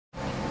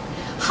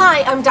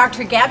Hi, I'm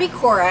Dr. Gaby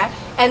Cora,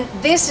 and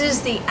this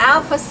is the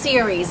Alpha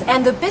series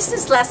and the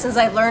business lessons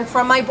I learned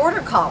from my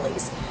border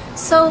collies.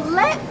 So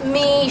let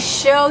me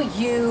show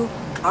you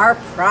our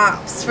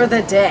props for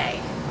the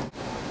day.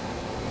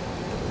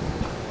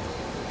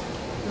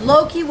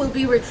 Loki will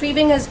be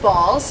retrieving his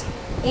balls,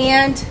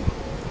 and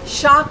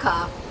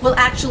Shaka will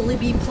actually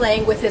be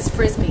playing with his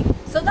frisbee.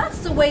 So that's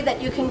the way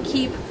that you can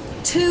keep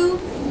two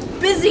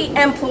busy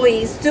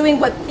employees doing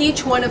what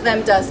each one of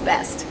them does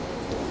best.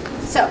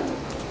 So,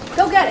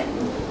 go get it.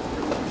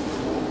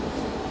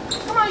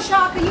 Come on,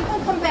 Shaka, you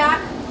can come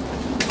back.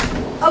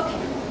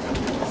 Okay,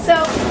 so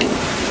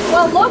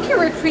while Loki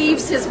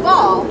retrieves his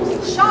ball,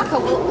 Shaka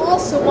will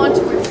also want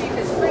to retrieve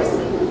his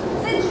frisbee.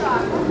 Sit,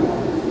 Shaka.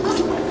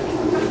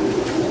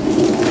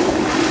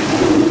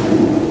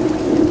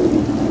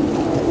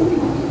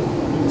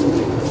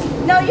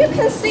 Now you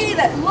can see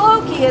that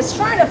Loki is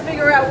trying to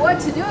figure out what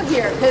to do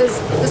here because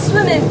the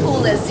swimming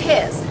pool is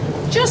his.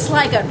 Just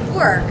like at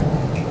work,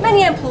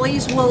 many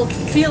employees will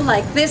feel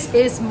like this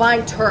is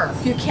my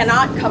turf. You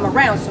cannot come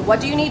around. So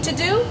what do you need to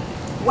do?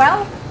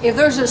 Well, if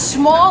there's a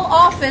small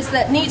office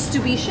that needs to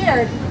be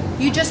shared,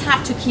 you just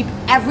have to keep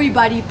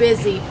everybody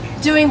busy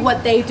doing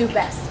what they do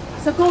best.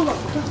 So go look.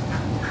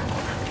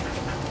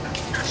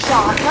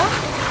 Shaka,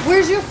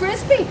 where's your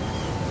frisbee?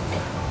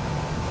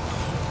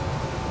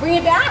 Bring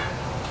it back.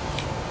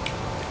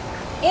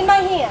 In my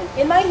hand,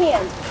 in my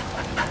hand.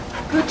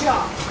 Good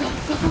job.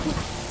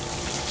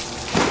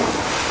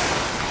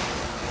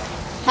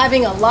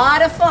 Having a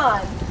lot of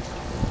fun.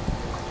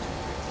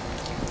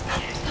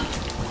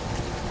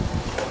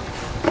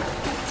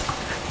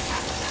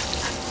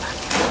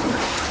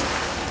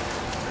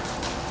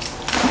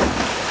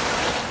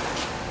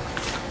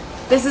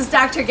 This is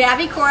Dr.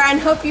 Gaby Cora, and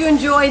hope you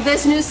enjoyed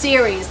this new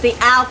series, the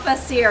Alpha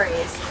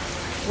series,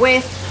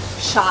 with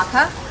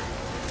Shaka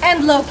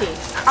and Loki,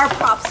 our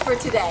props for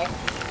today.